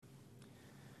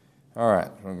All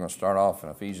right, we're going to start off in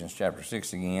Ephesians chapter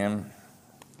 6 again.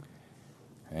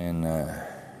 And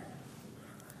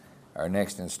our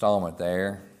next installment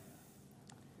there.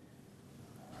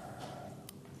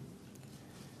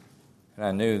 And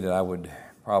I knew that I would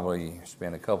probably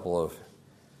spend a couple of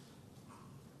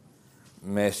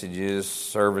messages,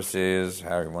 services,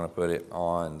 however you want to put it,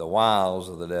 on the wiles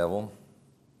of the devil.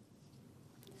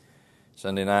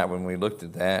 Sunday night when we looked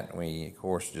at that, we, of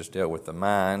course, just dealt with the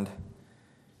mind.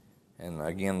 And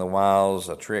again, the wiles,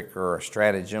 a trick or a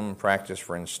stratagem, practice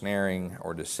for ensnaring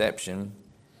or deception.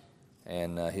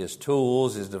 And his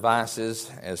tools, his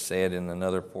devices, as said in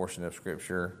another portion of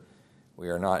Scripture, we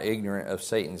are not ignorant of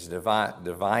Satan's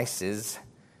devices,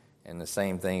 and the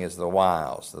same thing as the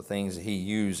wiles, the things that he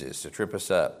uses to trip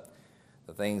us up,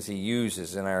 the things he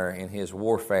uses in his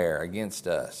warfare against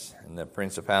us, and the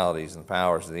principalities and the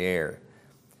powers of the air.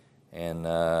 And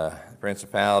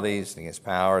principalities against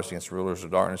powers, against rulers of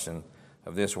darkness and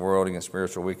of this world, against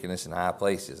spiritual wickedness in high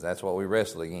places. That's what we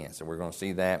wrestle against. And we're going to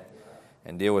see that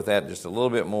and deal with that just a little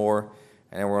bit more.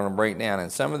 And then we're going to break down.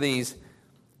 And some of these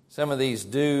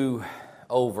do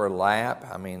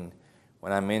overlap. I mean,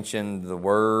 when I mentioned the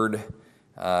Word,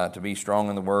 to be strong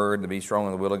in the Word, to be strong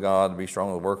in the will of God, to be strong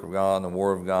in the work of God and the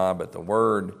War of God, but the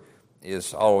Word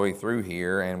is all the way through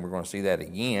here, and we're going to see that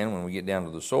again when we get down to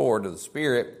the sword, to the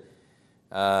Spirit.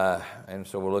 And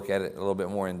so we'll look at it a little bit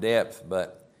more in depth,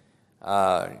 but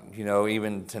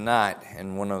even tonight,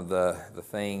 and one of the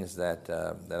things that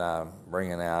I'm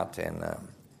bringing out, and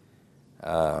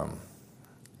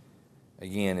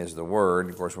again, is the Word.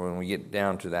 Of course, when we get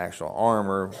down to the actual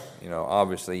armor,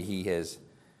 obviously he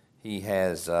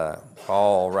has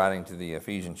Paul, writing to the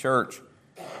Ephesian church,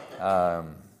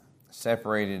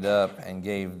 separated up and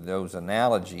gave those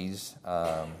analogies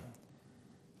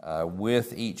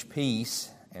with each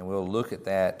piece, and we'll look at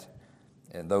that,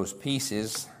 those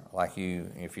pieces, like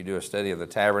if you do a study of the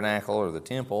tabernacle or the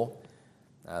temple,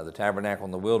 the tabernacle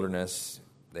in the wilderness,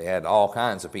 they had all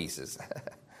kinds of pieces.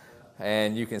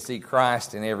 And you can see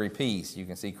Christ in every piece. You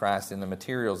can see Christ in the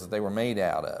materials that they were made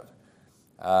out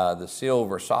of. The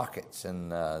silver sockets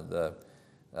and the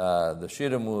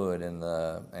shittim wood and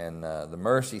the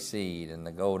mercy seat and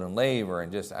the golden laver,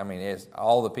 and it's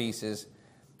all the pieces.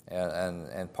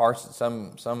 And parts.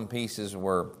 Some pieces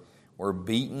were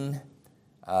beaten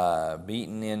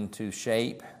into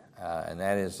shape, and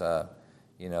that is a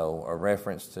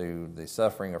reference to the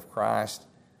suffering of Christ,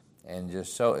 and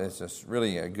just so it's just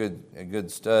really a good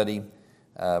study.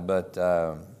 But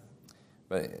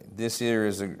this here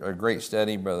is a great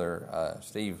study. Brother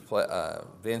Steve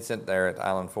Vincent there at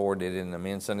Island 4 did it in the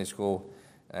men's Sunday school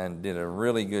and did a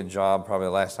really good job. Probably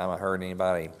the last time I heard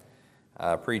anybody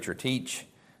preach or teach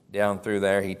down through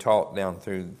there. He taught down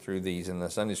through these in the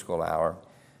Sunday school hour.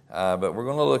 But we're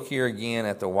going to look here again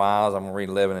at the wiles. I'm going to read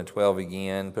 11 and 12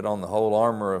 again. Put on the whole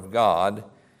armor of God,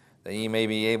 that ye may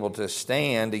be able to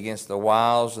stand against the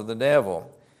wiles of the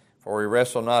devil. For we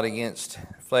wrestle not against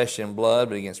flesh and blood,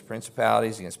 but against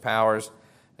principalities, against powers,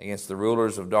 against the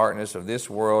rulers of darkness of this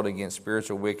world, against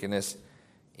spiritual wickedness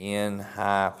in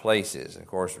high places. And of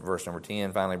course, verse number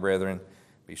 10, finally, brethren,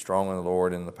 be strong in the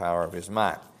Lord and the power of his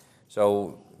might.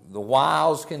 So the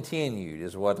wiles continued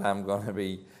is what I'm going to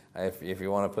be, if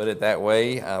you want to put it that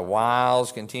way.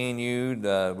 Wiles continued.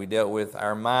 We dealt with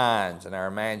our minds and our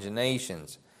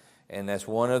imaginations. And that's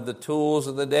one of the tools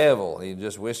of the devil. He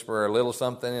just whisper a little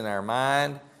something in our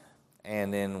mind,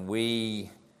 and then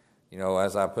we,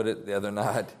 as I put it the other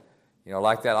night,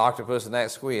 like that octopus and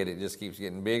that squid, it just keeps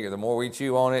getting bigger. The more we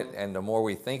chew on it and the more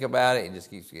we think about it, it just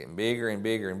keeps getting bigger and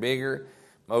bigger and bigger.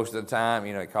 Most of the time,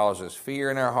 it causes fear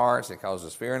in our hearts, it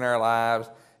causes fear in our lives,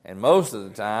 and most of the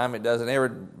time, it doesn't ever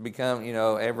become,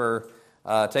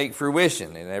 take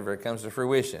fruition. It never comes to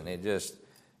fruition.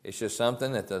 It's just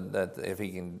something that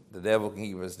the devil can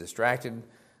keep us distracted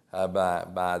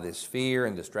by this fear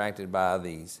and distracted by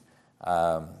these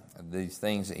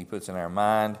things that he puts in our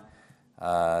mind.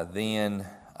 Then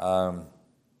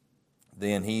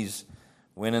he's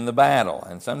winning the battle.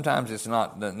 And sometimes it's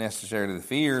not necessarily the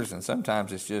fears, and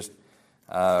sometimes it's just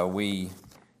our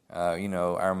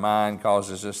mind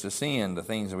causes us to sin, the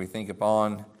things that we think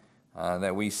upon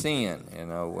that we sin.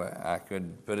 I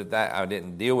could put it that I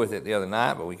didn't deal with it the other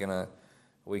night, but we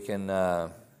can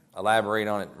elaborate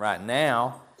on it right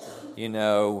now.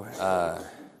 That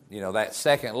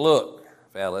second look,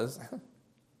 fellas.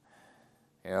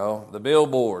 The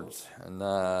billboards and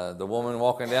the woman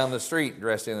walking down the street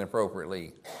dressed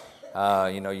inappropriately.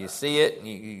 You see it,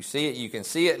 you can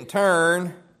see it and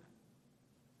turn,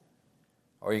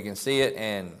 or you can see it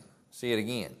and see it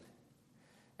again.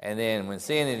 And then when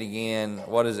seeing it again,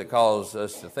 what does it cause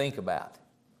us to think about?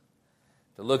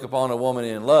 to look upon a woman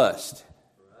in lust,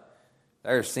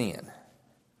 there's sin.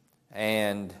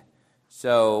 And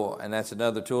so, and that's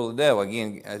another tool of the devil.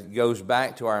 Again, it goes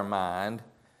back to our mind.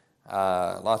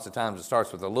 Lots of times it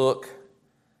starts with a look.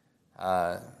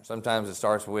 Sometimes it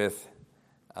starts with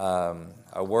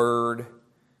a word.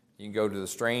 You can go to the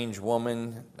strange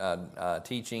woman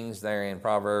teachings there in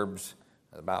Proverbs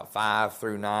about 5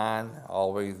 through 9,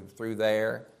 all the way through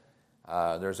there.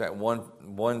 There's that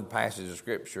one passage of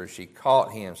Scripture, she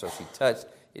caught him, so she touched.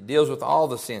 It deals with all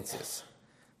the senses.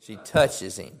 She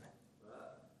touches him.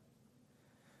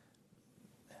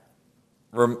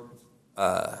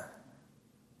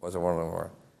 What's the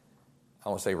word? I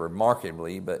won't say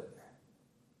remarkably, but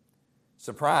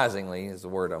surprisingly is the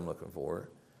word I'm looking for.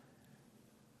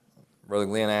 Brother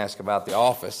Glenn asked about the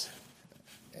office,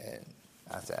 and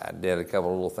I said I did a couple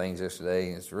of little things yesterday,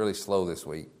 and it's really slow this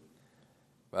week.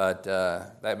 But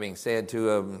that being said,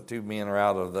 two men are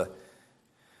out of the.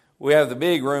 We have the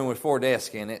big room with 4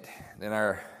 desks in it. Then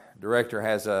our director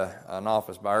has an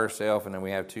office by herself, and then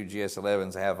we have 2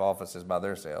 GS11s that have offices by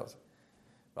themselves.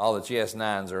 All the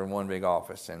GS9s are in one big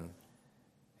office,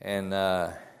 and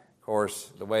of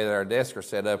course the way that our desks are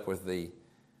set up with the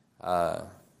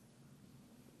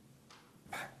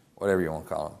whatever you want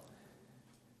to call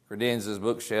them, credenzas,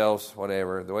 bookshelves,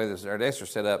 whatever. The way that our desks are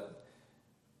set up,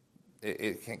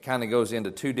 it kind of goes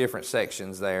into 2 different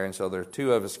sections there, and so there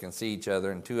 2 of us can see each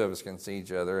other, and 2 of us can see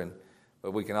each other,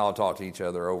 but we can all talk to each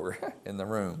other over in the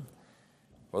room.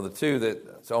 Well, the 2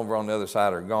 that's over on the other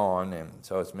side are gone, and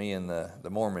so it's me and the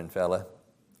Mormon fella.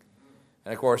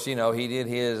 And of course, he did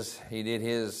his,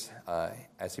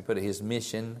 as he put it, his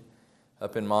mission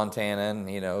up in Montana, and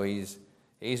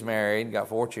he's married, got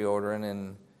 4 children,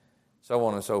 and so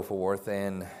on and so forth.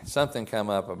 And something come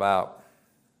up about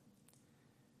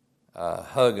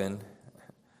hugging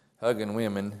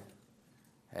women.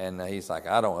 And he's like,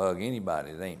 I don't hug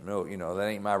anybody. That ain't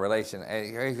my relation.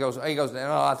 And he goes,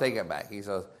 no, I'll take it back. He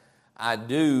says, I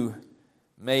will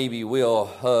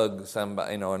hug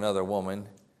somebody, another woman,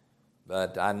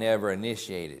 but I never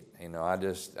initiate it. I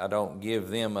don't give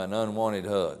them an unwanted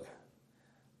hug.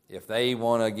 If they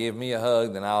want to give me a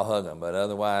hug, then I'll hug them, but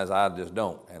otherwise I just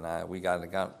don't. And we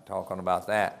got talking about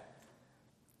that,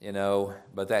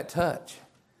 but that touch.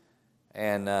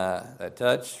 And that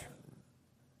touch.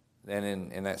 Then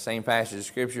in that same passage of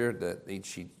Scripture, that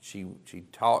she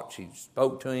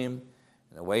spoke to him,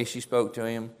 and the way she spoke to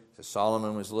him, as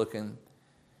Solomon was looking,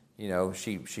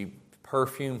 she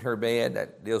perfumed her bed.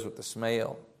 That deals with the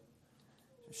smell.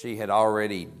 She had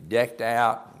already decked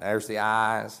out. There's the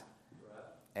eyes,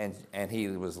 and he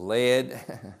was led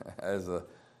as a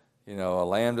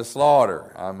lamb to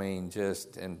slaughter. I mean,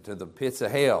 just into the pits of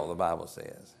hell. The Bible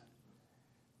says,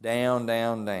 down,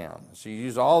 down, down. She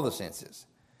used all the senses.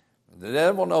 The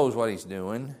devil knows what he's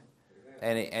doing,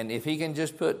 and if he can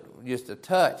just put just a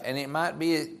touch, and it might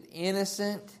be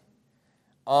innocent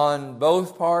on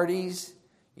both parties,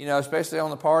 especially on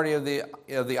the party of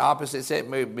the opposite sex,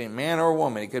 maybe man or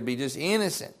woman, it could be just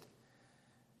innocent,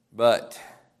 but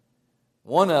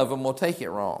one of them will take it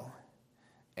wrong,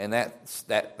 and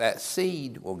that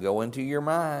seed will go into your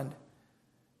mind.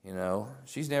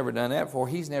 She's never done that before.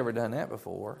 He's never done that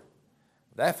before.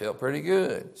 That felt pretty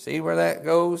good. See where that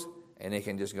goes? And it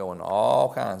can just go in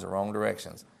all kinds of wrong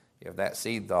directions if that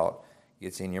seed thought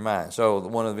gets in your mind. So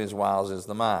one of his wiles is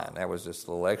the mind. That was just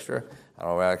a little extra. I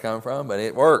don't know where that come from, but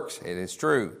it works. It is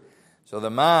true. So the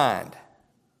mind,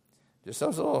 just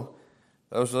those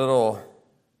little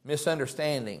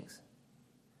misunderstandings,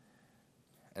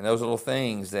 and those little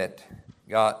things that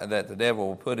the devil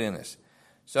will put in us.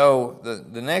 So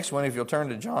the next one, if you'll turn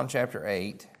to John chapter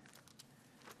 8.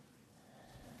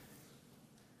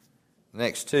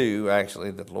 Next 2,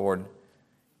 actually, that the Lord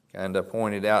kind of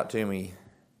pointed out to me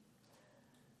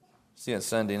since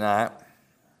Sunday night.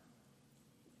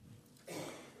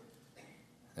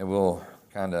 And we'll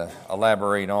kind of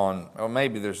elaborate on, or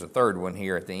maybe there's a third one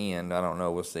here at the end. I don't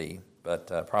know. We'll see.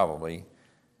 But probably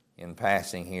in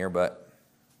passing here. But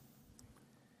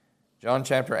John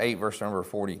chapter 8, verse number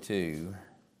 42.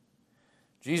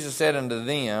 Jesus said unto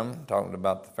them, talking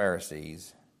about the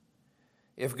Pharisees,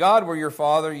 if God were your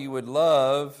Father, you would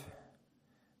love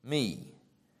me.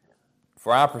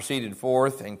 For I proceeded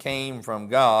forth and came from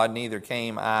God, neither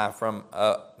came I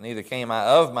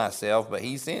of myself, but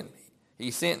He sent me.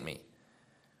 He sent me.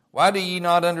 Why do ye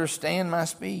not understand my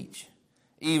speech?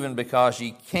 Even because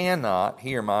ye cannot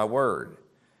hear my word.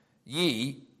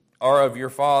 Ye are of your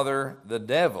father the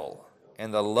devil,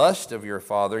 and the lust of your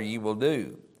father ye will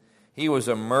do. He was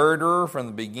a murderer from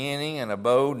the beginning, and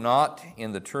abode not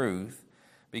in the truth,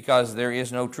 because there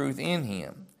is no truth in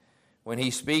him. When he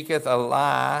speaketh a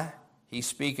lie, he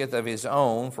speaketh of his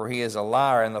own, for he is a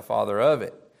liar and the father of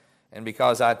it. And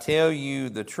because I tell you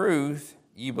the truth,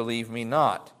 ye believe me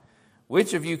not.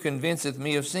 Which of you convinceth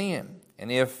me of sin? And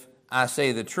if I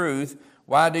say the truth,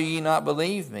 why do ye not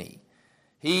believe me?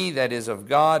 He that is of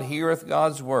God heareth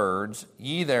God's words,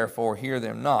 ye therefore hear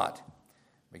them not,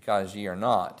 because ye are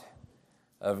not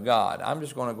of God. I'm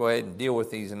just going to go ahead and deal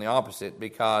with these in the opposite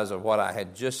because of what I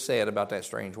had just said about that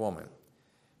strange woman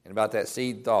and about that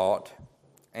seed thought,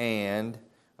 and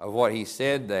of what he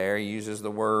said there. He uses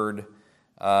the word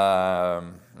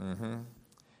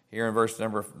here in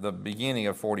the beginning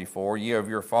of 44, ye of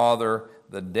your father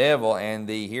the devil, and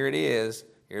here it is,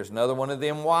 here's another one of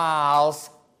them wiles,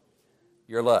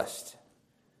 your lust.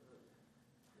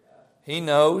 He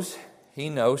knows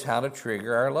how to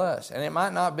trigger our lust. And it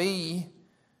might not be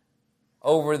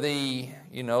over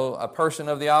a person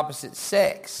of the opposite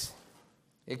sex.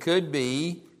 It could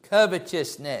be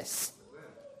covetousness.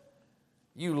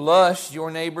 You lust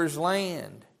your neighbor's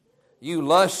land. You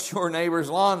lust your neighbor's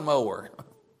lawnmower.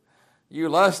 You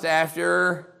lust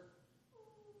after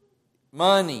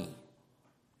money.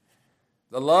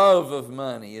 The love of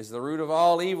money is the root of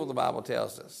all evil, the Bible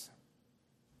tells us.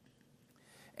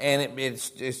 And it's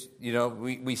just,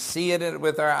 we see it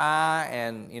with our eye,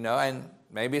 and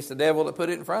maybe it's the devil that put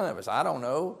it in front of us. I don't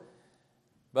know.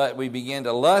 But we begin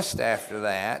to lust after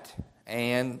that,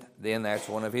 and then that's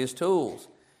one of his tools.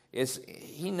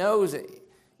 He knows that,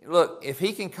 look, if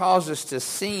he can cause us to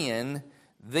sin,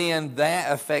 then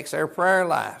that affects our prayer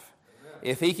life.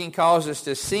 If he can cause us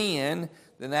to sin,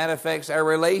 then that affects our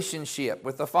relationship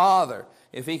with the Father.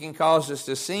 If he can cause us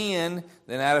to sin,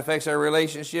 then that affects our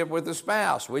relationship with the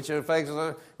spouse, which affects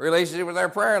our relationship with our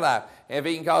prayer life. If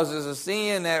he can cause us to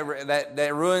sin,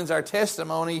 that ruins our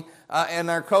testimony and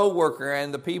our co-worker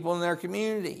and the people in our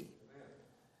community.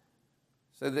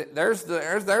 So there's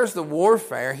the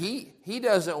warfare. He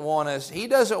doesn't want us. He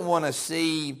doesn't want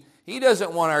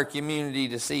our community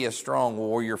to see a strong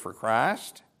warrior for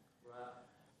Christ.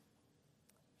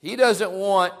 He doesn't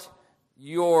want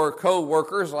your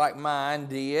co-workers like mine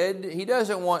did. He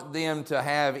doesn't want them to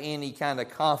have any kind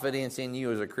of confidence in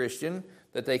you as a Christian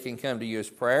that they can come to you as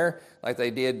prayer, like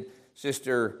they did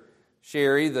Sister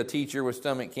Sherry, the teacher with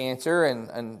stomach cancer,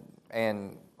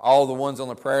 and all the ones on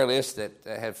the prayer list that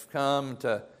have come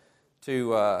to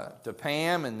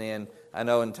Pam, and then I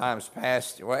know in times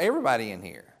past, well, everybody in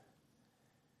here.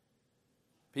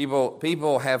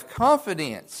 People have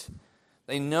confidence.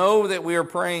 They know that we are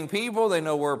praying people. They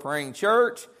know we're a praying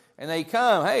church. And they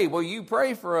come, hey, will you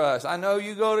pray for us? I know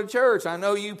you go to church. I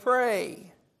know you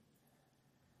pray.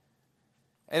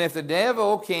 And if the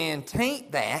devil can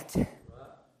taint that,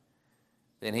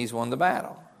 then he's won the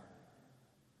battle.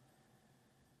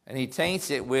 And he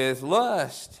taints it with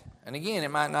lust. And again,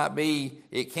 it might not be,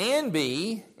 it can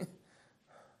be,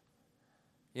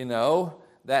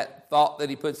 that thought that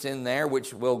he puts in there,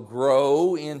 which will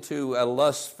grow into a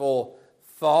lustful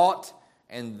thought,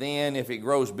 and then if it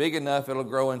grows big enough, it'll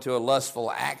grow into a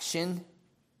lustful action.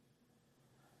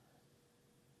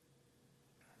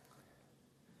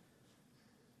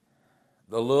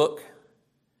 The look,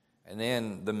 and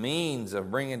then the means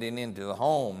of bringing it into the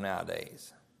home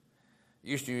nowadays.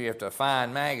 Used to you have to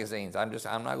find magazines. I'm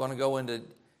not going to go into.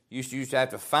 Used to have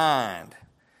to find,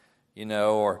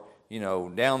 down.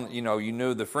 You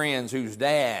knew the friends whose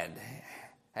dad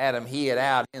had them hid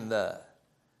out in the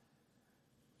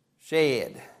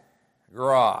shed,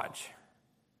 garage.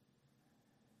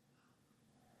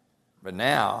 But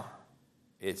now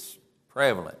it's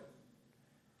prevalent.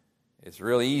 It's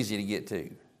really easy to get to.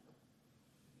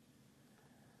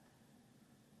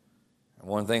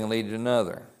 One thing will lead to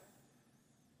another.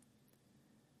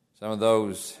 Some of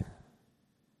those,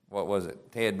 what was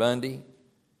it, Ted Bundy?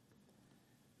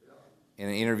 In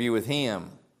an interview with him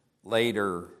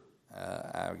later,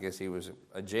 I guess it was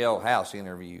a jailhouse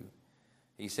interview,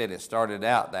 he said it started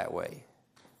out that way.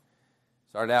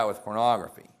 Started out with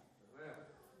pornography.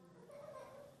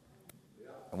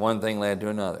 And one thing led to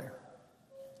another.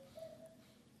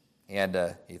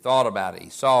 He thought about it,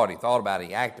 he saw it, he thought about it,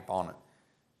 he acted upon it.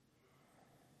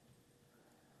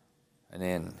 And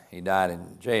then he died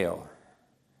in jail.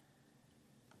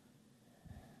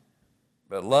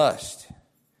 But lust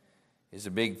is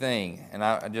a big thing. And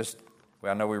I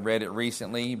know we read it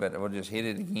recently, but we'll just hit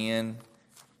it again.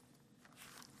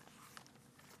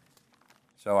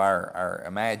 So our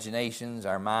imaginations,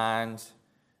 our minds,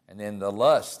 and then the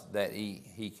lust that he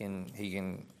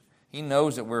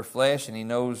knows that we're flesh, and he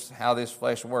knows how this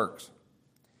flesh works.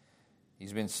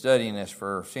 He's been studying this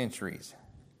for centuries.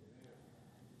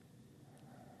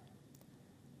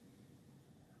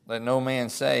 Let no man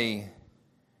say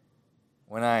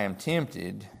when I am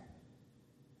tempted,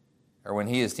 or when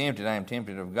he is tempted, I am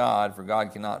tempted of God, for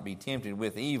God cannot be tempted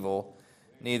with evil,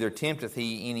 neither tempteth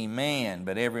he any man,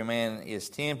 but every man is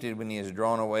tempted when he is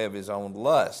drawn away of his own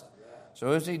lust. So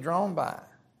who is he drawn by?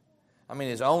 I mean,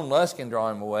 his own lust can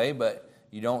draw him away, but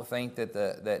you don't think that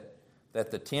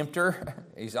the tempter,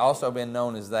 he's also been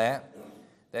known as that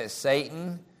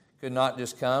Satan could not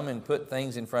just come and put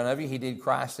things in front of you. He did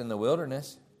Christ in the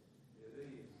wilderness.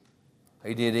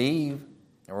 He did Eve,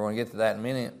 and we're going to get to that in a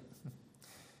minute.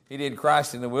 He did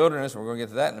Christ in the wilderness, and we're going to get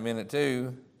to that in a minute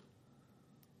too.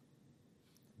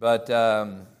 But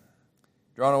drawn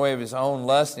away of his own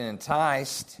lust and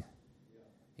enticed,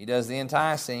 he does the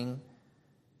enticing.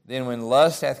 Then when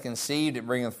lust hath conceived, it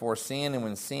bringeth forth sin, and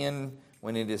when sin,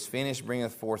 when it is finished,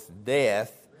 bringeth forth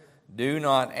death. Do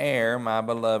not err, my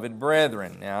beloved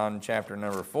brethren. Now in chapter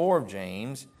number 4 of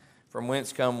James, from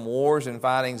whence come wars and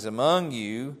fightings among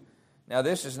you. Now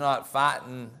this is not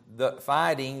fighting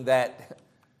that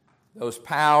those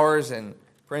powers and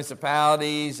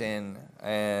principalities and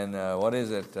what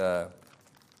is it?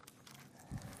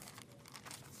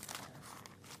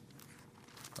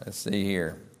 Let's see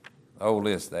here. The whole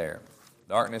list there.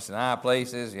 Darkness in high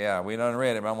places. Yeah, we done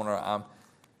read it, but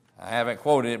I haven't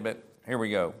quoted it, but here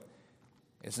we go.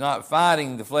 It's not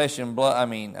fighting the flesh and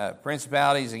blood.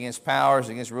 Principalities against powers,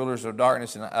 against rulers of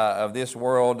darkness of this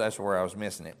world. That's where I was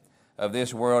missing it. Of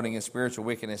this world, against spiritual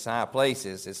wickedness in high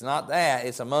places. It's not that.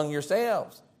 It's among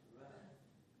yourselves.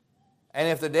 And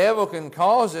if the devil can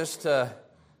cause us to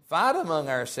fight among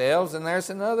ourselves, then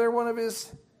there's another one of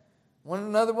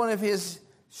his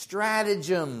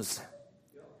stratagems,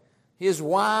 his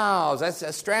wiles. That's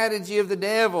a strategy of the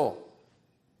devil.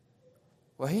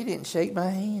 Well, he didn't shake my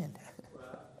hand.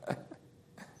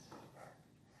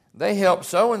 They helped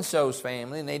so-and-so's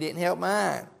family, and they didn't help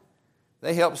mine.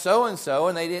 They helped so-and-so,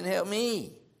 and they didn't help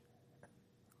me.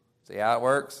 See how it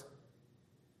works?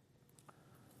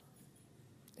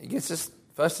 It gets us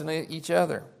fussing at each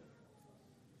other.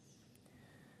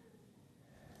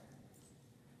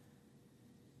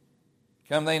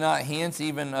 Come they not hence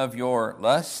even of your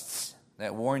lusts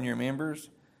that warn your members?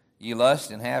 Ye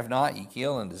lust and have not, ye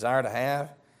kill and desire to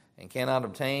have, and cannot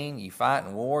obtain. Ye fight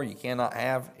and war, ye cannot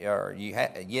have, yet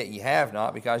ye have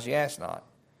not, because ye ask not.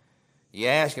 Ye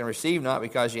ask and receive not,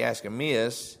 because ye ask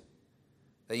amiss,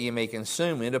 that ye may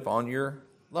consume it upon your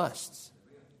lusts.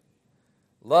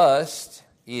 Lust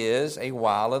is a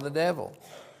wile of the devil.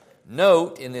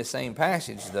 Note in this same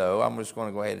passage, though, I'm just going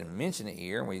to go ahead and mention it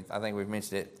here. I think we've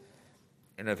mentioned it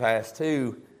in the past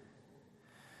too.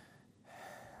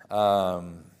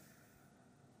 Let's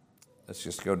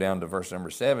just go down to verse number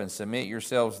 7. Submit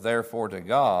yourselves therefore to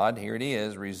God. Here it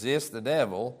is. Resist the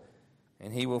devil,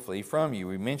 and he will flee from you.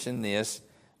 We mentioned this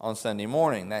on Sunday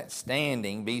morning. That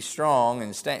standing, be strong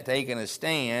and taking a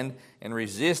stand and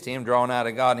resist him, drawing out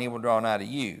of God, and he will draw out of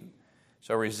you.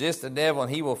 So resist the devil,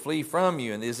 and he will flee from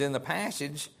you. And this is in the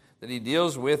passage that he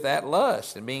deals with that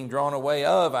lust and being drawn away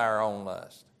of our own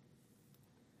lust.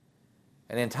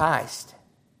 And enticed.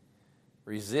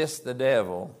 Resist the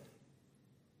devil,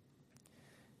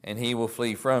 and he will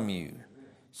flee from you.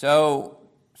 So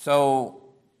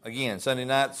again, Sunday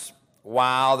night's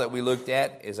wile that we looked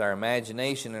at is our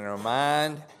imagination and our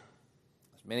mind.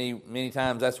 Many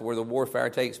times that's where the warfare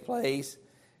takes place.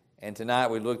 And tonight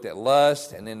we looked at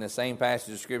lust, and in the same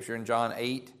passage of Scripture in John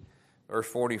 8, verse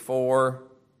 44,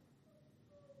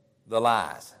 the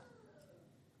lies.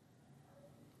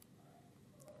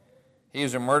 He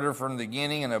is a murderer from the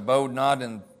beginning, and abode not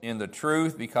in the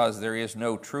truth, because there is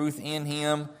no truth in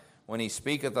him. When he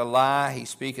speaketh a lie, he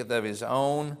speaketh of his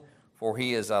own, for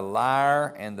he is a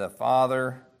liar and the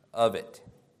father of it.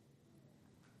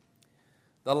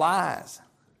 The lies.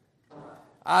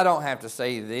 I don't have to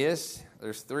say this.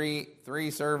 There's three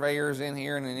surveyors in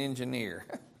here and an engineer.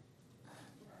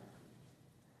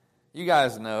 You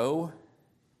guys know.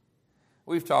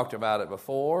 We've talked about it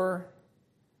before.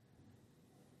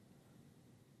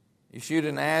 You shoot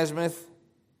an azimuth,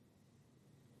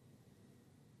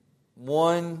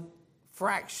 1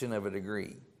 fraction of a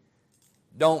degree.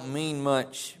 Don't mean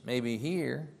much maybe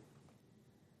here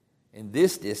in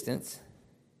this distance.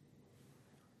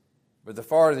 But the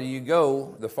farther you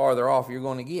go, the farther off you're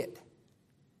going to get.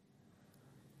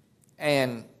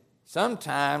 And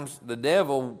sometimes the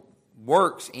devil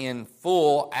works in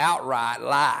full, outright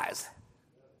lies.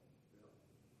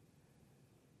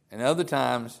 And other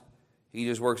times, he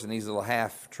just works in these little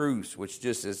half-truths, which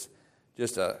just is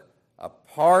just a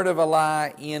part of a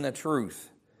lie in a truth.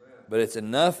 But it's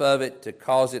enough of it to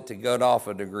cause it to gut off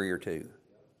a degree or two.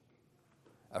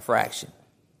 A fraction.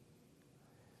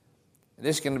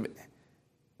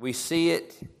 We see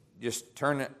it just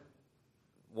turn it,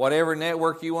 whatever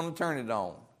network you want to turn it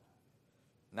on.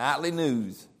 Nightly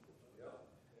news,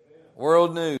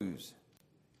 world news.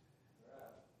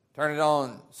 Turn it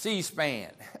on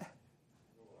C-SPAN.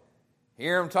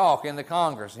 Hear them talk in the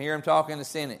Congress, hear them talk in the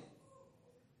Senate,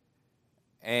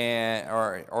 and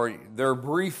or their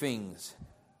briefings,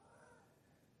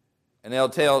 and they'll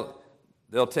tell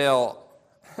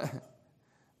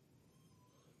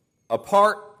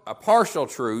a partial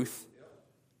truth,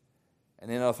 and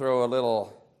then they'll throw a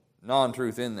little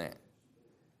non-truth in there.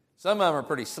 Some of them are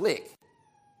pretty slick.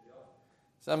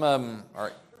 Some of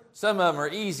them are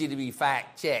easy to be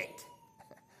fact-checked.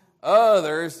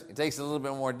 Others, it takes a little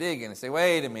bit more digging and say,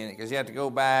 wait a minute, because you have to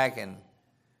go back and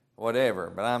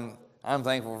whatever. But I'm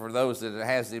thankful for those that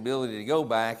has the ability to go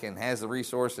back and has the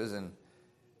resources and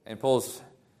pulls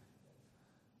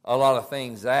a lot of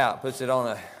things out, puts it on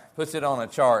a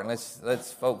chart, and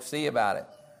let's folks see about it.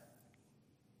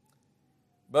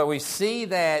 But we see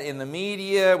that in the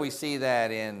media, we see that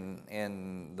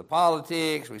in the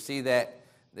politics, we see that,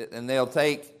 and they'll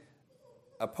take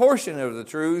a portion of the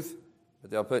truth, but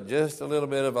they'll put just a little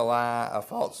bit of a lie, a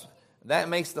false. That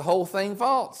makes the whole thing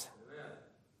false.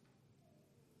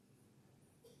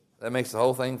 That makes the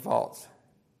whole thing false.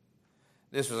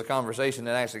 This was a conversation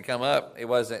that actually come up. It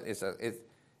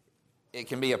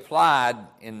can be applied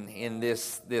in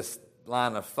this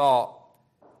line of thought.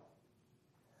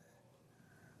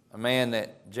 A man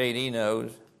that JD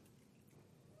knows,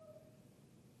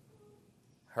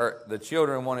 the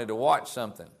children wanted to watch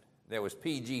something that was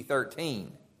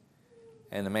PG-13.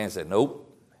 And the man said, nope.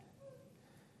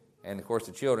 And, of course,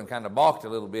 the children kind of balked a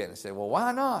little bit and said, well,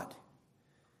 why not?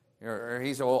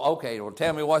 He said, well, okay, well,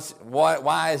 tell me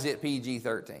why is it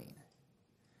PG-13?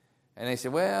 And they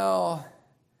said, well,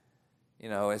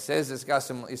 it says it's got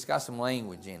some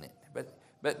language in it.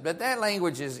 But that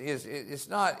language it's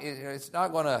not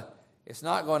gonna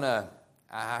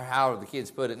how the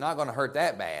kids put it, not gonna hurt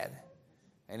that bad.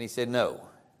 And he said no.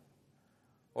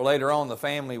 Well, later on the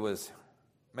family was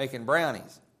making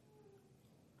brownies,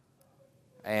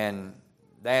 and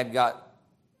Dad got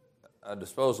a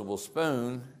disposable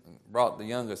spoon, brought the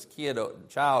youngest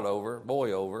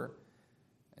boy over,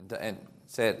 and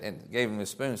said, and gave him a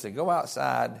spoon and said, go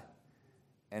outside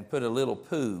and put a little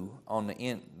poo on the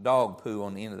end, dog poo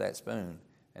on the end of that spoon.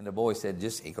 And the boy said,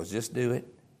 he goes, just do it.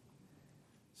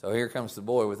 So here comes the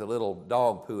boy with a little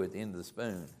dog poo at the end of the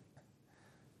spoon.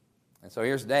 And so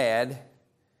here's Dad,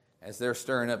 as they're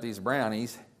stirring up these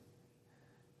brownies.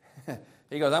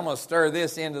 He goes, I'm going to stir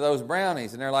this into those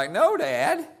brownies. And they're like, no,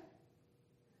 Dad.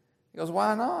 He goes,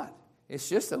 why not? It's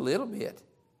just a little bit.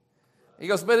 He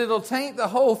goes, but it'll taint the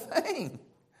whole thing.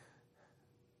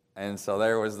 And so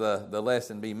there was the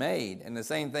lesson be made. And the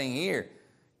same thing here.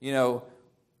 You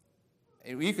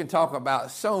can talk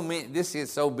about so many, this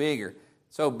is so bigger.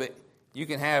 So big. You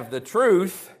can have the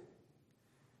truth,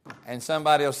 and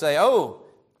somebody will say, oh,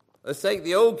 let's take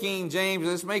the old King James,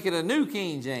 let's make it a new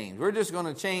King James. We're just going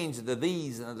to change the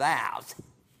these and the thous.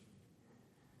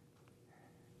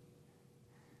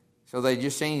 So they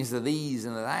just changed the these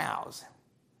and the thous.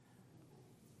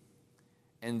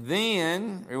 And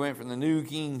then we went from the New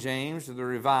King James to the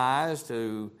Revised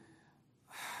to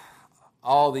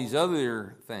all these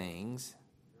other things.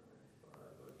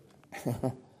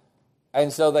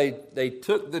 And so they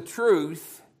took the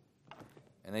truth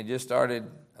and they just started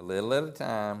a little at a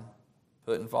time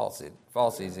putting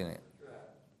falsies in it.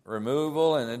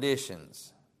 Removal and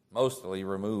additions, mostly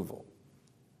removal.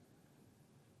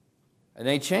 And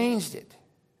they changed it.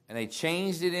 And they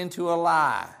changed it into a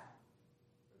lie.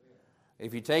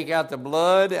 If you take out the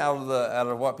blood out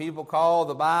of what people call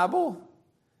the Bible,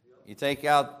 you take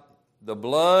out the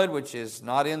blood, which is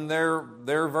not in their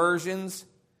versions,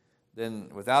 then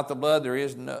without the blood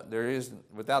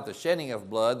without the shedding of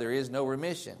blood there is no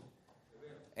remission.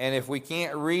 And if we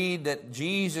can't read that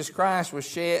Jesus Christ was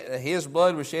shed, His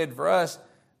blood was shed for us,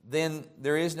 then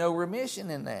there is no remission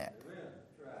in that.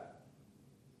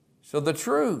 So the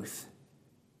truth.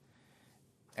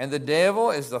 And the devil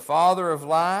is the father of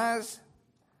lies.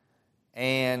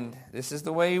 And this is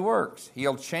the way he works.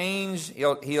 He'll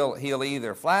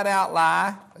either flat out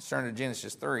lie. Let's turn to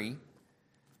Genesis 3.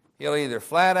 He'll either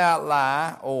flat out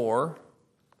lie, or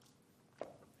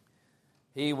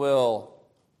he will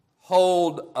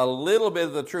hold a little bit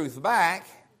of the truth back,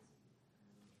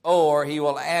 or he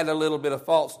will add a little bit of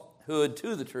falsehood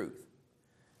to the truth.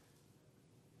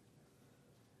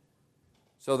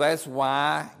 So that's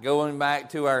why, going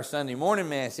back to our Sunday morning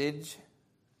message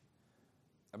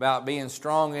about being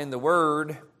strong in the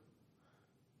Word,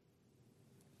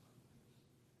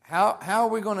 how are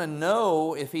we going to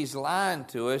know if he's lying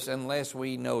to us unless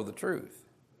we know the truth?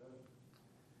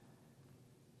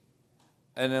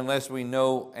 And unless we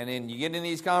know, and then you get in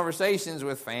these conversations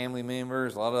with family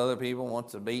members, a lot of other people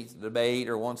wants to debate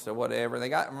or wants to whatever.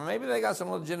 Maybe they got some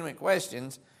legitimate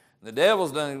questions. The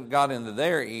devil's done got into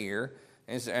their ear,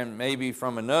 and maybe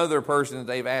from another person that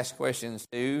they've asked questions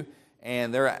to,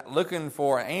 and they're looking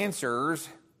for answers.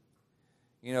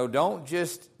 You know, don't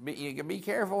just be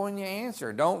careful when you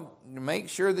answer. Don't make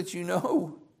sure that you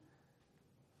know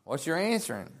what you're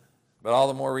answering. But all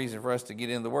the more reason for us to get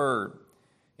in the Word.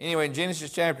 Anyway,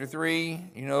 Genesis chapter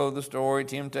 3, you know the story,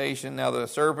 temptation. Now the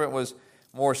serpent was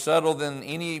more subtle than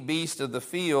any beast of the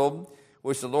field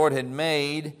which the Lord had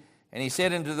made. And he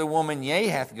said unto the woman, Yea,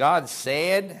 hath God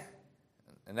said,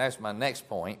 and that's my next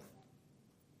point,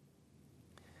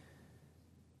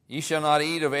 Ye shall not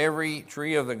eat of every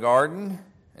tree of the garden.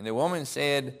 And the woman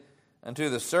said unto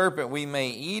the serpent, We may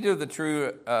eat of the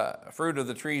fruit of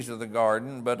the trees of the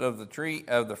garden, but of the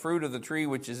fruit of the tree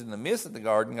which is in the midst of the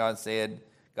garden,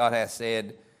 God hath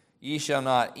said, Ye shall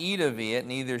not eat of it,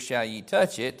 neither shall ye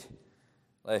touch it,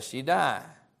 lest ye die.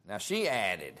 Now she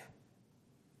added.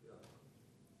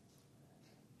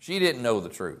 She didn't know the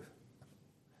truth.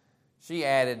 She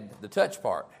added the touch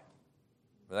part.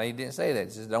 But he didn't say that.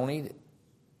 He says, don't eat it.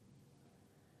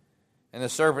 And the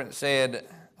serpent said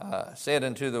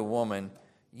unto the woman,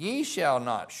 Ye shall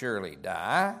not surely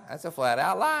die. That's a flat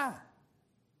out lie.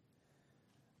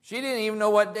 She didn't even know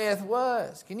what death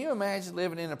was. Can you imagine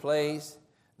living in a place?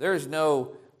 There's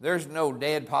no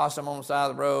dead possum on the side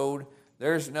of the road.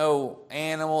 There's no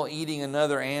animal eating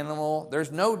another animal.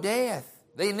 There's no death.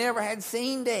 They never had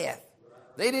seen death.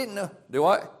 They didn't know. Do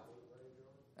what?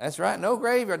 That's right, no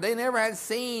graveyard. They never had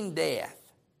seen death.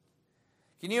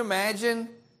 Can you imagine?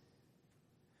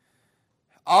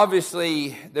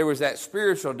 Obviously, there was that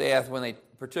spiritual death when they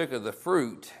partook of the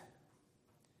fruit.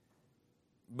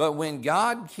 But when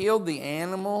God killed the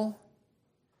animal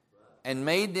and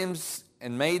made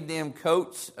them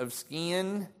coats of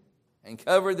skin and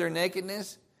covered their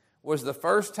nakedness, was the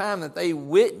first time that they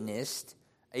witnessed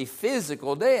a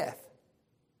physical death.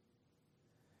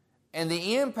 And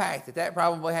the impact that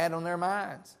probably had on their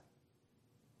minds.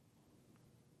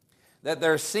 That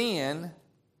their sin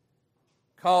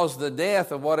caused the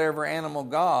death of whatever animal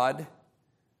God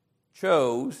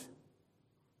chose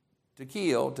to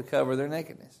kill to cover their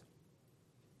nakedness.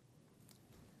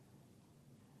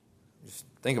 Just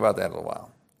think about that a little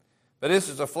while. But this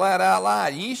is a flat out lie.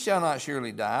 Ye shall not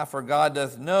surely die, for God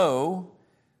doth know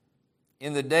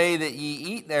in the day that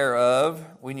ye eat thereof,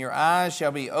 when your eyes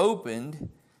shall be opened,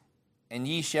 and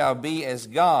ye shall be as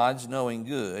gods, knowing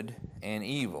good and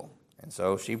evil. And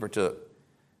so she partook.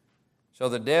 So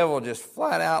the devil just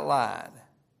flat out lied.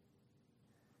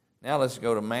 Now let's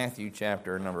go to Matthew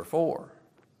chapter number 4.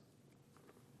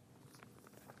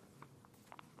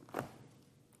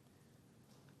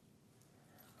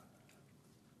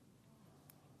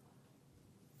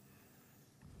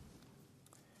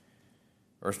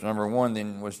 Verse number 1,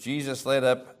 Then was Jesus led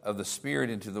up of the Spirit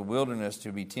into the wilderness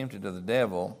to be tempted of the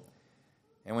devil.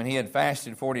 And when he had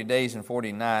fasted 40 days and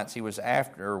 40 nights, he was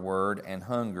afterward and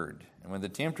hungered. And when the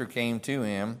tempter came to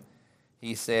him,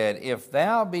 he said, If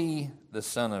thou be the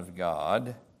Son of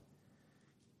God,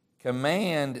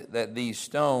 command that these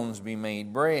stones be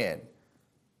made bread.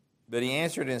 But he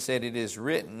answered and said, It is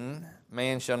written,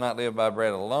 Man shall not live by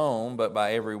bread alone, but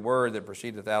by every word that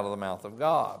proceedeth out of the mouth of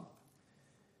God.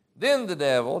 Then the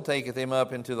devil taketh him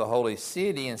up into the holy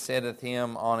city, and setteth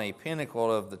him on a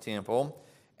pinnacle of the temple,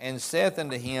 and saith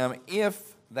unto him,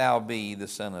 If thou be the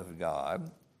Son of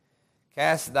God,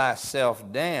 cast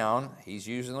thyself down. He's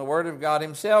using the word of God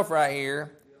himself right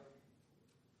here.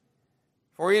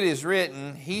 For it is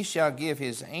written, He shall give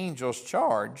his angels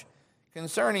charge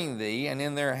concerning thee, and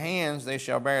in their hands they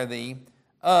shall bear thee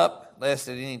up, lest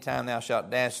at any time thou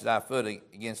shalt dash thy foot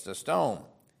against a stone.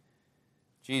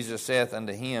 Jesus saith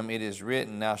unto him, It is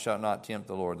written, Thou shalt not tempt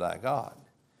the Lord thy God.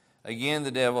 Again the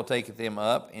devil taketh him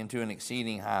up into an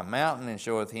exceeding high mountain, and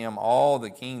showeth him all the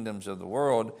kingdoms of the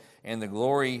world, and the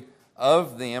glory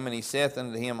of them. And he saith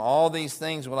unto him, All these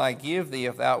things will I give thee,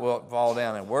 if thou wilt fall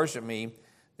down and worship me.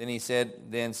 Then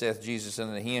saith Jesus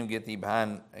unto him, Get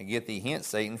thee hence,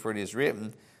 Satan, for it is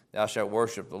written, Thou shalt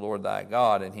worship the Lord thy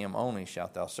God, and him only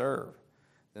shalt thou serve.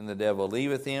 Then the devil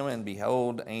leaveth him, and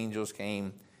behold, angels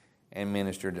came and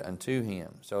ministered unto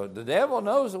him. So the devil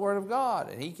knows the word of God,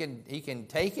 and he can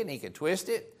take it and he can twist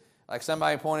it. Like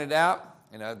somebody pointed out,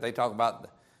 they talk about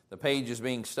the pages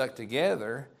being stuck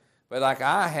together, but like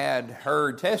I had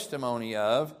heard testimony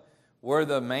of, where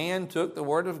the man took the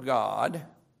word of God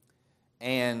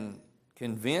and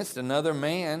convinced another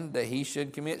man that he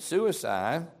should commit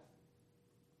suicide,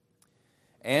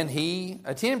 and he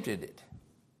attempted it.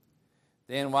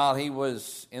 Then while he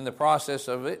was in the process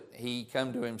of it, he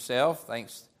come to himself,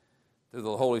 thanks to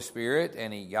the Holy Spirit,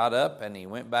 and he got up and he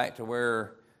went back to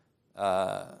where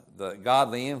the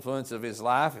godly influence of his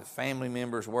life, his family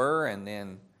members were, and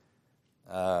then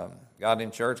got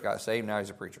in church, got saved, now he's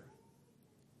a preacher.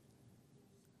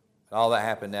 All that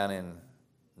happened down in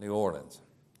New Orleans.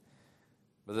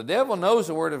 But the devil knows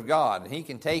the Word of God, and he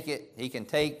can take it, he can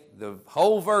take the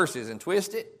whole verses and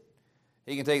twist it.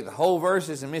 He can take the whole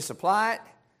verses and misapply it.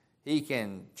 He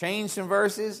can change some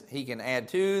verses. He can add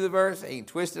to the verse. He can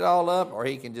twist it all up, or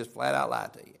he can just flat out lie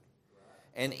to you.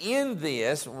 And in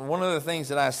this, one of the things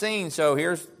that I've seen, so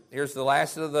here's the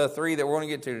last of the three that we're going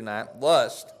to get to tonight.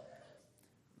 Lust.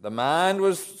 The mind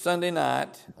was Sunday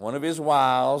night, one of his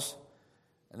wiles,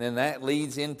 and then that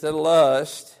leads into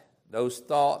lust, those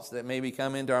thoughts that maybe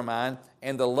come into our mind,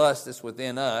 and the lust that's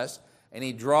within us. And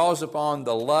he draws upon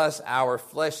the lust, our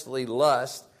fleshly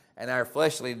lust, and our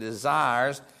fleshly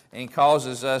desires, and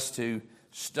causes us to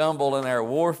stumble in our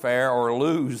warfare or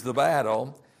lose the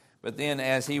battle. But then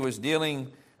as he was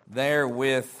dealing there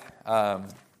with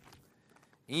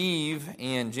Eve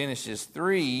in Genesis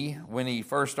 3, when he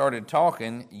first started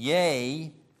talking,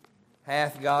 yea,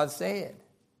 hath God said.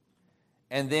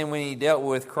 And then when he dealt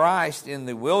with Christ in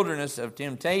the wilderness of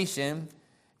temptation,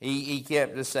 he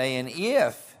kept saying,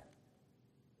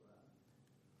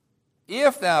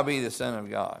 if thou be the Son of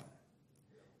God.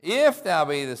 If thou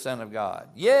be the Son of God.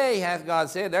 Yea, hath God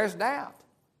said. There's doubt.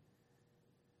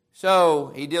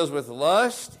 So he deals with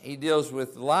lust. He deals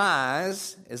with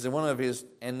lies as one of his,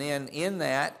 and then in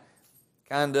that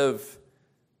kind of,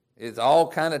 it's all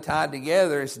kind of tied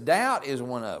together. It's doubt is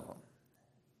one of them.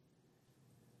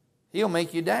 He'll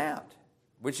make you doubt,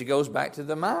 which goes back to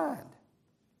the mind.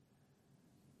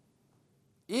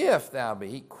 If thou be,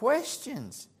 he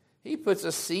questions. He puts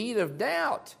a seed of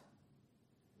doubt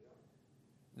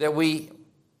that we,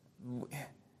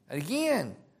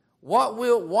 again, what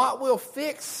will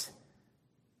fix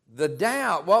the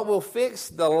doubt, what will fix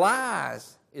the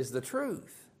lies is the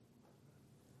truth.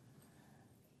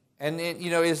 And then,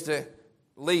 is to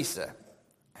Lisa.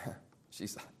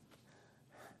 She's like,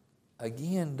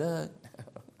 again, Doug.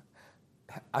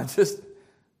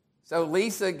 So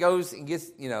Lisa goes and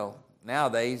gets,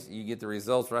 nowadays you get the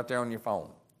results right there on your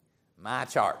phone. My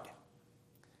chart.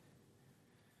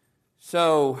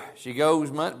 So she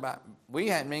goes, we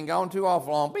hadn't been gone too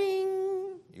awful long.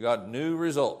 Bing! You got new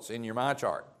results in your My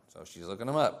Chart. So she's looking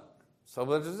them up. So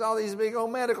there's all these big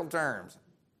old medical terms.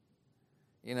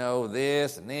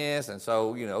 This and this. And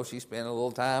so, she spent a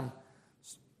little time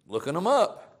looking them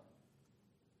up.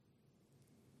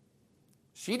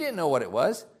 She didn't know what it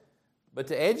was. But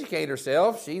to educate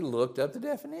herself, she looked up the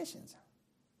definitions.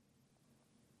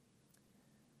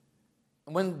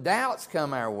 When doubts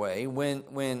come our way, when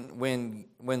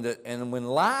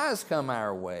lies come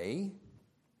our way,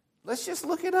 let's just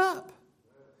look it up.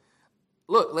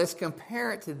 Look, let's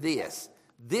compare it to this.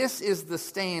 This is the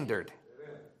standard.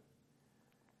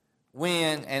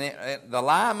 The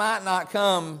lie might not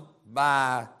come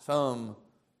by the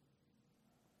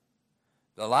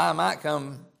lie might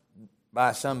come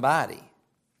by somebody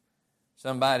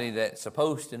that's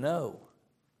supposed to know.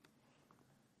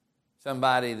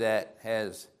 Somebody that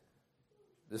has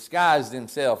disguised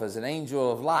himself as an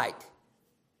angel of light.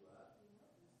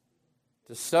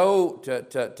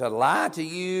 To lie to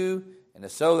you and to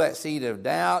sow that seed of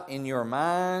doubt in your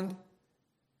mind.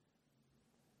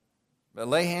 But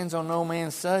lay hands on no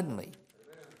man suddenly.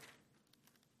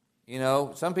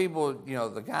 Some people,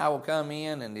 the guy will come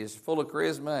in and is full of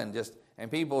charisma and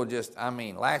people just,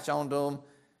 latch on to him.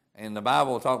 And the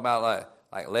Bible will talk about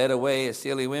like led away as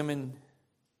silly women.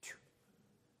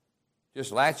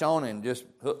 Just latch on and just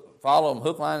follow them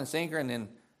hook, line, and sinker. And then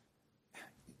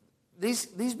these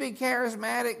big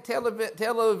charismatic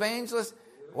televangelists,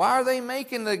 why are they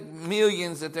making the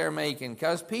millions that they're making?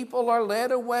 Because people are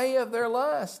led away of their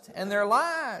lust and their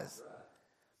lies.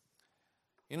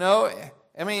 It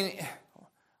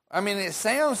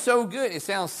sounds so good. It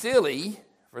sounds silly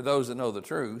for those that know the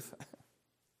truth.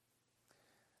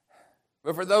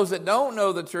 But for those that don't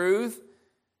know the truth,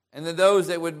 and then those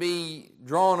that would be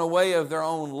drawn away of their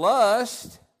own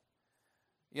lust,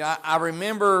 I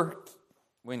remember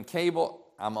when cable,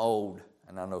 I'm old,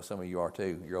 and I know some of you are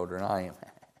too. You're older than I am.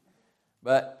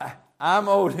 But I'm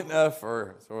old enough,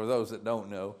 for those that don't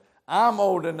know, I'm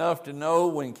old enough to know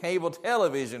when cable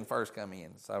television first come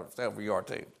in. So some of you are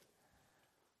too.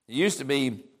 It used to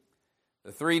be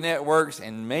the 3 networks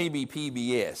and maybe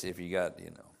PBS if you got,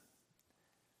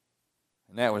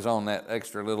 And that was on that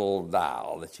extra little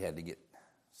dial that you had to get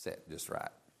set just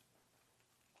right.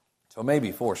 So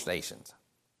maybe 4 stations.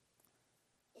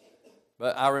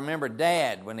 But I remember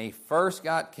Dad, when he first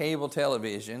got cable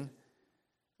television,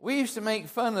 we used to make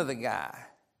fun of the guy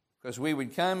because we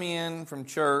would come in from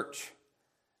church.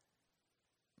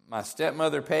 My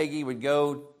stepmother Peggy would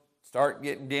go start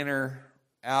getting dinner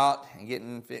out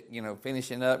and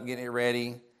finishing up and getting it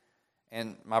ready.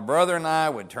 And my brother and I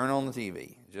would turn on the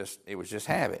TV. It was just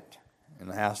habit in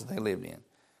the house that they lived in.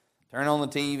 Turn on the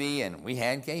TV, and we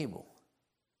had cable.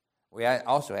 We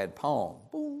also had Pong.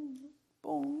 Boom,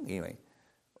 boom. Anyway,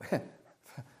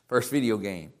 first video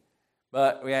game.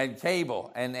 But we had cable,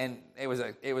 and it was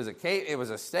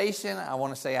a station, I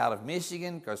want to say, out of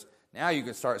Michigan, because now you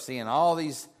could start seeing all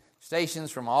these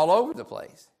stations from all over the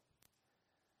place.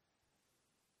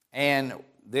 And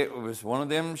it was one of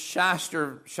them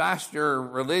shyster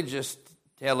religious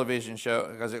television show,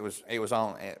 because it was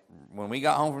on when we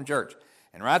got home from church.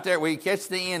 And right there, we catch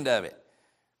the end of it.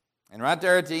 And right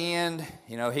there at the end,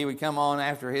 he would come on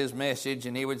after his message,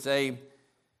 and he would say,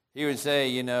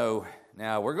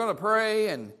 now we're going to pray,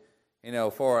 and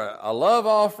for a love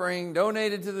offering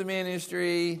donated to the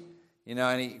ministry. And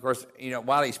of course,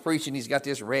 while he's preaching, he's got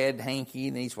this red hanky,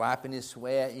 and he's wiping his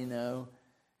sweat,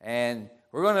 and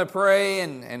we're going to pray,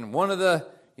 and one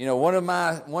of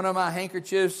my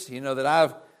handkerchiefs,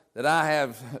 that I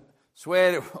have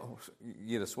sweated,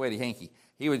 get a sweaty hanky.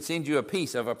 He would send you a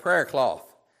piece of a prayer cloth.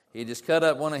 He'd just cut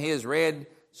up one of his red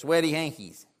sweaty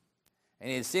hankies,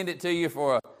 and he'd send it to you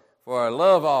for a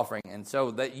love offering, and so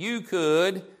that you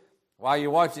could, while you're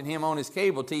watching him on his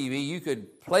cable TV, you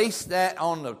could place that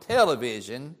on the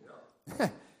television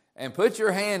and put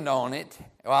your hand on it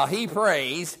while he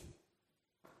prays,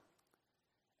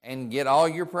 and get all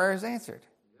your prayers answered.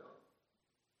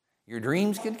 Your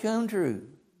dreams can come true.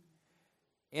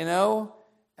 And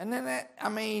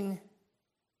then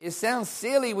it sounds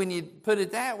silly when you put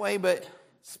it that way, but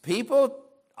people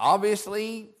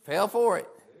obviously fell for it.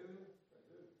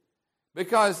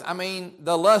 Because,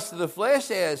 the lust of the flesh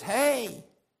says, hey,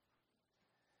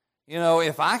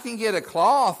 if I can get a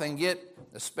cloth and get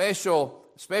a special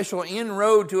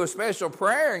inroad to a special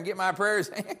prayer and get my prayers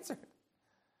answered,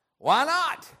 why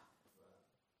not?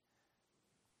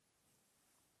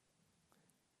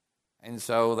 And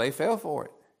so they fell for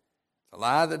it. It's a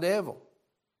lie of the devil.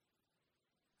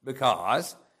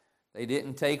 Because they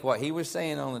didn't take what he was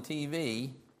saying on the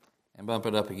TV and bump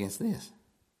it up against this.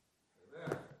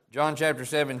 Amen. John chapter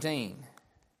 17.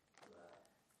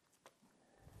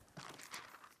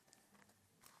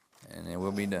 And then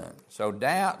we'll be done. So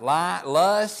doubt,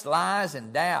 lust, lies,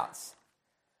 and doubts.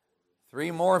 3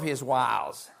 more of his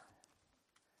wiles.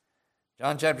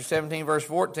 John chapter 17, verse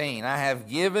 14. I have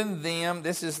given them,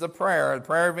 this is the prayer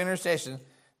of intercession.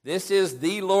 This is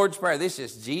the Lord's Prayer. This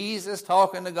is Jesus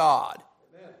talking to God.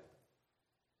 Amen.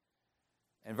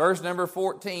 In verse number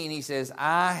 14, he says,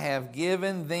 I have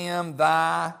given them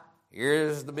thy,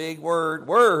 here's the big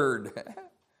word.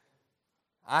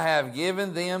 I have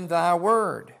given them thy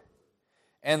word.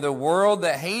 And the world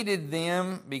that hated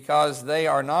them, because they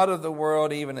are not of the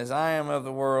world, even as I am of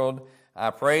the world, I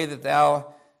pray that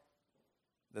thou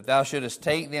shouldest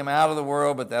take them out of the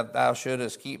world, but that thou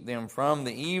shouldest keep them from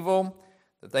the evil,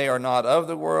 that they are not of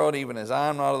the world, even as I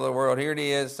am not of the world. Here it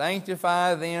is,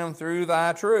 sanctify them through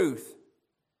thy truth.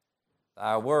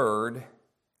 Thy word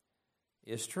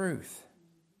is truth.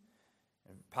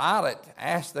 And Pilate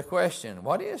asked the question,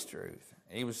 what is truth?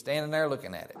 He was standing there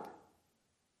looking at it.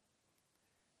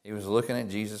 He was looking at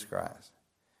Jesus Christ.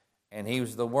 And he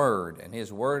was the Word, and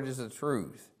his Word is the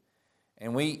truth.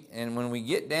 And when we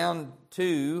get down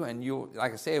to, and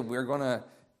like I said, we'll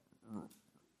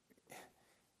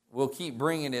keep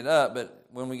bringing it up, but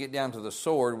when we get down to the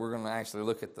sword, we're going to actually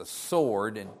look at the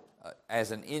sword and as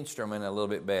an instrument a little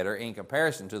bit better in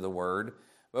comparison to the Word.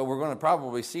 But we're going to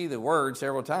probably see the Word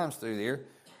several times through there.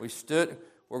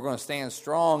 We're going to stand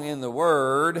strong in the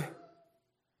Word,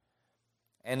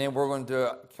 and then we're going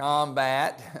to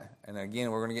combat, and again,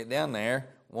 we're going to get down there,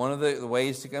 one of the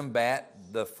ways to combat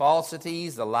the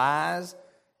falsities, the lies,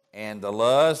 and the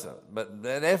lust, but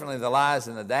definitely the lies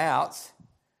and the doubts,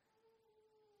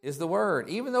 is the Word.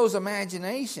 Even those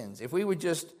imaginations, if we would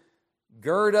just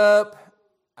gird up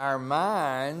our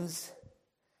minds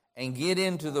and get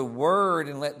into the Word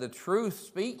and let the truth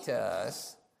speak to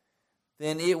us,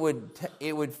 then it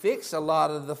would fix a lot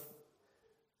of the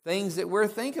things that we're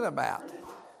thinking about.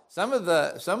 Some of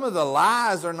the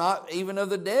lies are not even of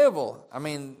the devil.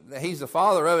 He's the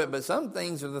father of it, but some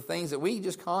things are the things that we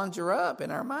just conjure up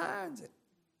in our minds.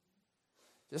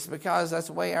 Just because that's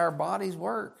the way our bodies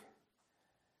work.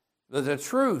 But the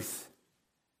truth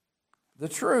the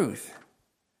truth.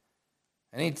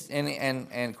 And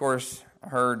of course, I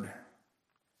heard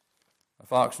a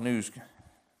Fox News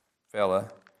fella,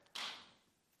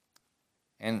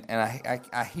 and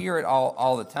I hear it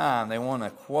all the time. They want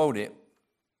to quote it,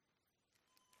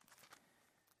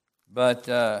 but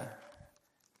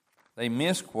they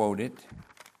misquote it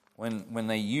when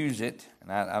they use it,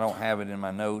 and I don't have it in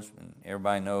my notes, and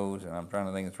everybody knows, and I'm trying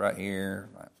to think it's right here.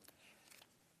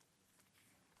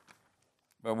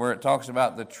 But where it talks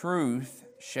about the truth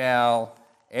shall,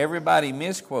 everybody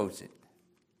misquotes it.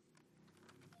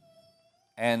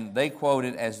 And they quote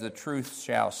it as the truth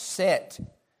shall set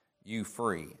you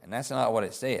free. And that's not what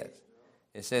it says.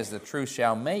 It says the truth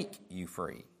shall make you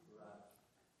free.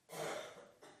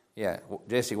 Yeah,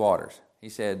 Jesse Waters. He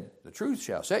said, the truth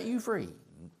shall set you free.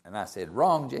 And I said,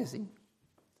 wrong, Jesse.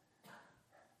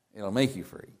 It'll make you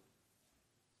free.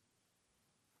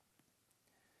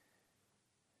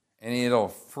 And it'll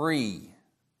free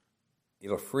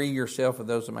yourself of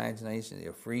those imaginations.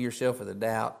 It'll free yourself of the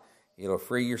doubt. It'll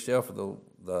free yourself of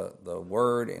the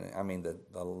word, and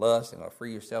the lust, and it'll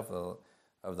free yourself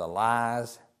of the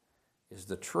lies. Is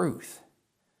the truth.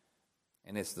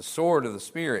 And it's the sword of the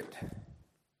Spirit,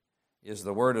 is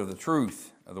the word of the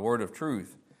truth, of the word of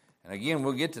truth. And again,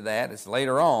 we'll get to that. It's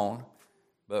later on,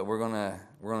 but we're gonna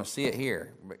see it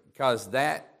here, because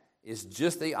that is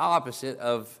just the opposite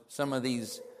of some of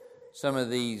these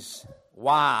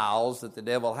wiles that the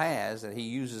devil has that he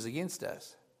uses against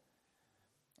us.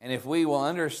 And if we will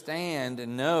understand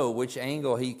and know which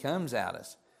angle he comes at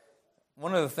us.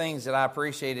 One of the things that I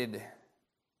appreciated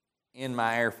in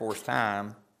my Air Force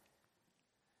time,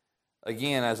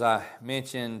 again, as I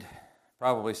mentioned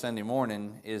probably Sunday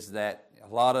morning, is that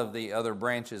a lot of the other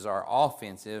branches are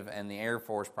offensive, and the Air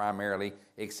Force primarily,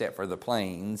 except for the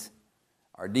planes,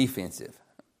 are defensive.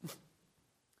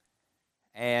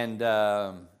 And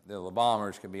the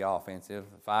bombers can be offensive,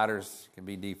 the fighters can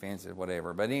be defensive,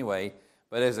 whatever. But anyway,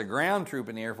 as a ground troop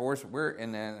in the Air Force, we're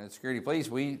in the security police,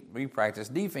 we practice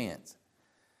defense.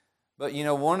 But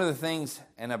one of the things,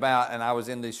 and I was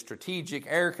in the Strategic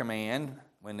Air Command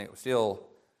when it was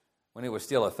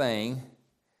still a thing,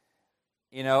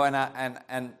 and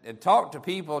I talked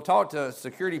to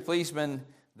security policemen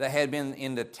that had been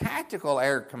in the Tactical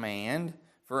Air Command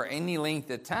for any length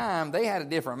of time. They had a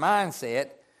different mindset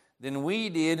than we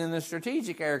did in the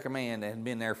Strategic Air Command that had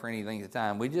been there for any length of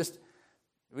time. We just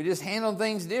handled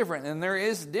things different, and there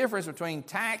is a difference between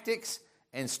tactics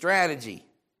and strategy.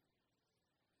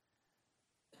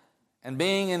 And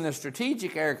being in the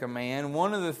Strategic Air Command,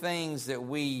 one of the things that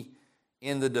we,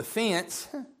 in the defense,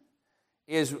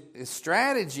 is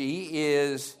strategy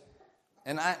is,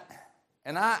 and I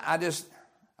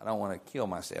don't want to kill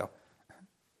myself.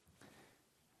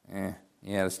 Yeah,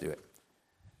 let's do it.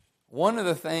 One of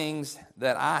the things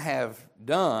that I have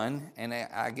done, and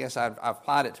I guess I've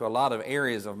applied it to a lot of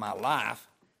areas of my life,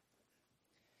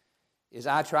 is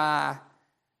I try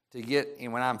to get,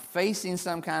 and when I'm facing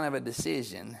some kind of a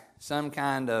decision, some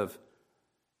kind of,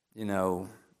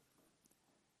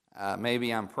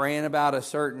 maybe I'm praying about a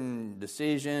certain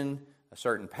decision, a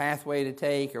certain pathway to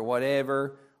take or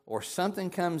whatever, or something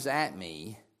comes at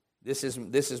me. This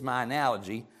is my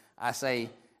analogy. I say,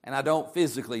 and I don't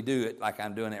physically do it like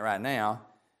I'm doing it right now,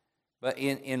 but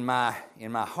in my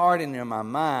heart and in my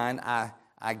mind,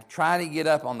 I try to get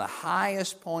up on the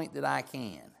highest point that I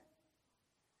can.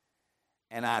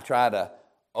 And I try to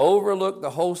overlook the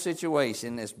whole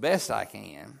situation as best I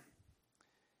can,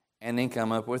 and then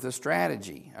come up with a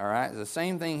strategy. All right? It's the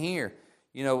same thing here.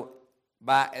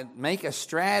 Make a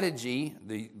strategy,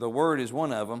 the word is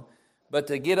one of them, but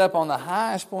to get up on the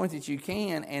highest point that you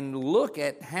can and look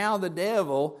at how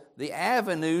the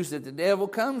avenues that the devil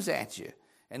comes at you.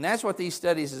 And that's what these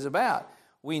studies is about.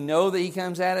 We know that he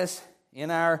comes at us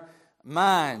in our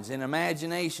minds and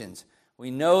imaginations.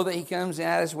 We know that he comes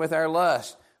at us with our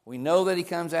lust. We know that he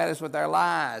comes at us with our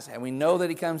lies. And we know that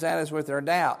he comes at us with our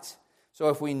doubts. So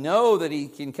if we know that he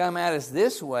can come at us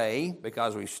this way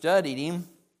because we've studied him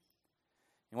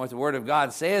and what the Word of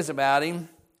God says about him,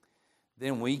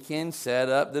 then we can set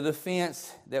up the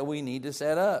defense that we need to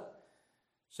set up.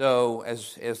 So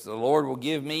as the Lord will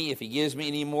give me, if he gives me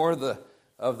any more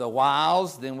of the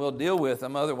wiles, then we'll deal with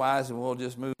them. Otherwise, we'll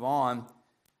just move on,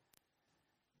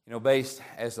 based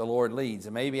as the Lord leads.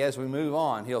 And maybe as we move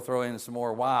on, he'll throw in some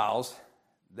more wiles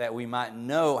that we might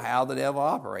know how the devil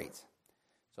operates,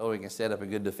 so we can set up a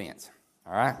good defense.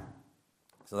 All right?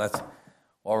 So that's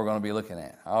what we're going to be looking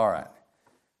at. All right.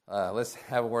 Let's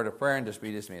have a word of prayer and just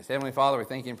be dismissed. Heavenly Father, we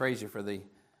thank you and praise you for the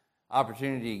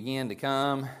opportunity again to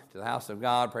come to the house of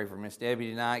God. Pray for Miss Debbie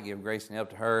tonight. Give grace and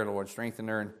help to her. Lord, strengthen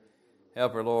her and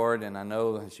help her, Lord. And I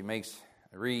know that she makes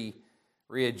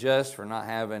readjust for not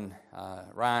having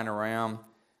Ryan around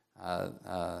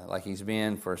like he's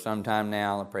been for some time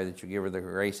now. I pray that you give her the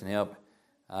grace and help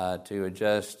to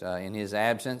adjust in his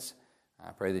absence.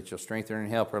 I pray that you'll strengthen her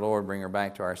and help her, Lord, bring her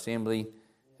back to our assembly.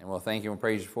 And we'll thank you and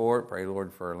praise you for it. Pray,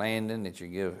 Lord, for Landon, that you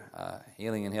give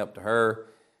healing and help to her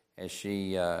as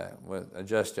she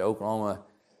adjusts to Oklahoma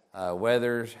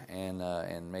weathers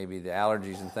and maybe the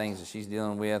allergies and things that she's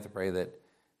dealing with. I pray that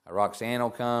Roxanne will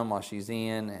come while she's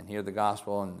in and hear the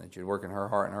gospel, and that you'd work in her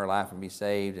heart and her life and be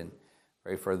saved. And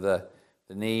pray for the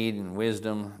need and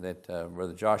wisdom that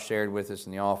Brother Josh shared with us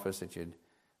in the office, that you'd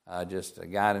just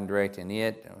guide and direct in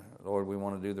it. Lord, we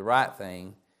want to do the right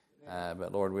thing,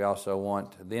 but Lord, we also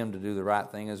want them to do the right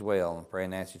thing as well. And pray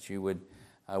and ask that you would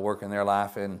work in their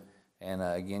life and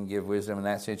again give wisdom in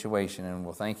that situation. And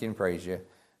we'll thank you and praise you.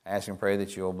 Ask and pray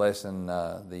that you'll bless in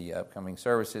the upcoming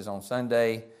services on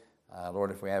Sunday.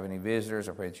 Lord, if we have any visitors,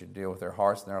 I pray that you'd deal with their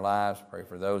hearts and their lives. Pray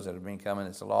for those that have been coming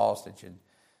that's lost, that you'd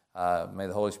may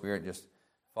the Holy Spirit just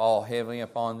fall heavily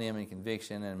upon them in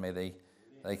conviction, and may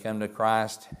they come to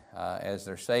Christ as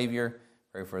their Savior.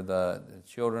 Pray for the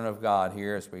children of God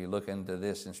here as we look into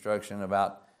this instruction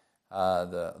about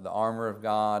the armor of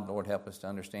God. Lord, help us to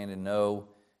understand and know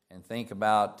and think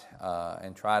about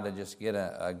and try to just get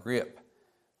a grip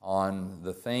on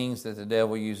the things that the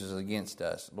devil uses against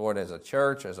us. Lord, as a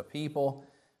church, as a people,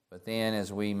 but then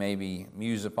as we maybe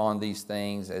muse upon these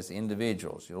things as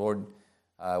individuals. Lord,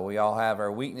 we all have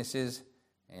our weaknesses,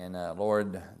 and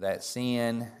Lord, that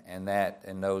sin and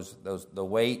those the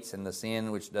weights and the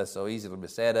sin which does so easily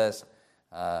beset us,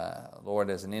 Lord,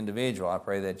 as an individual, I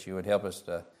pray that you would help us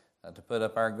to put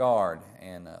up our guard,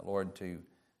 and Lord, to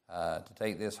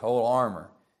take this whole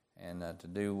armor and to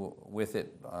do with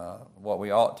it what we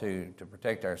ought to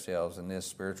protect ourselves in this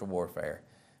spiritual warfare.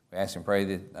 We ask and pray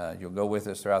that you'll go with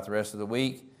us throughout the rest of the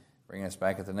week, bring us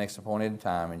back at the next appointed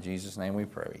time. In Jesus' name we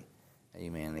pray.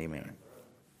 Amen and amen.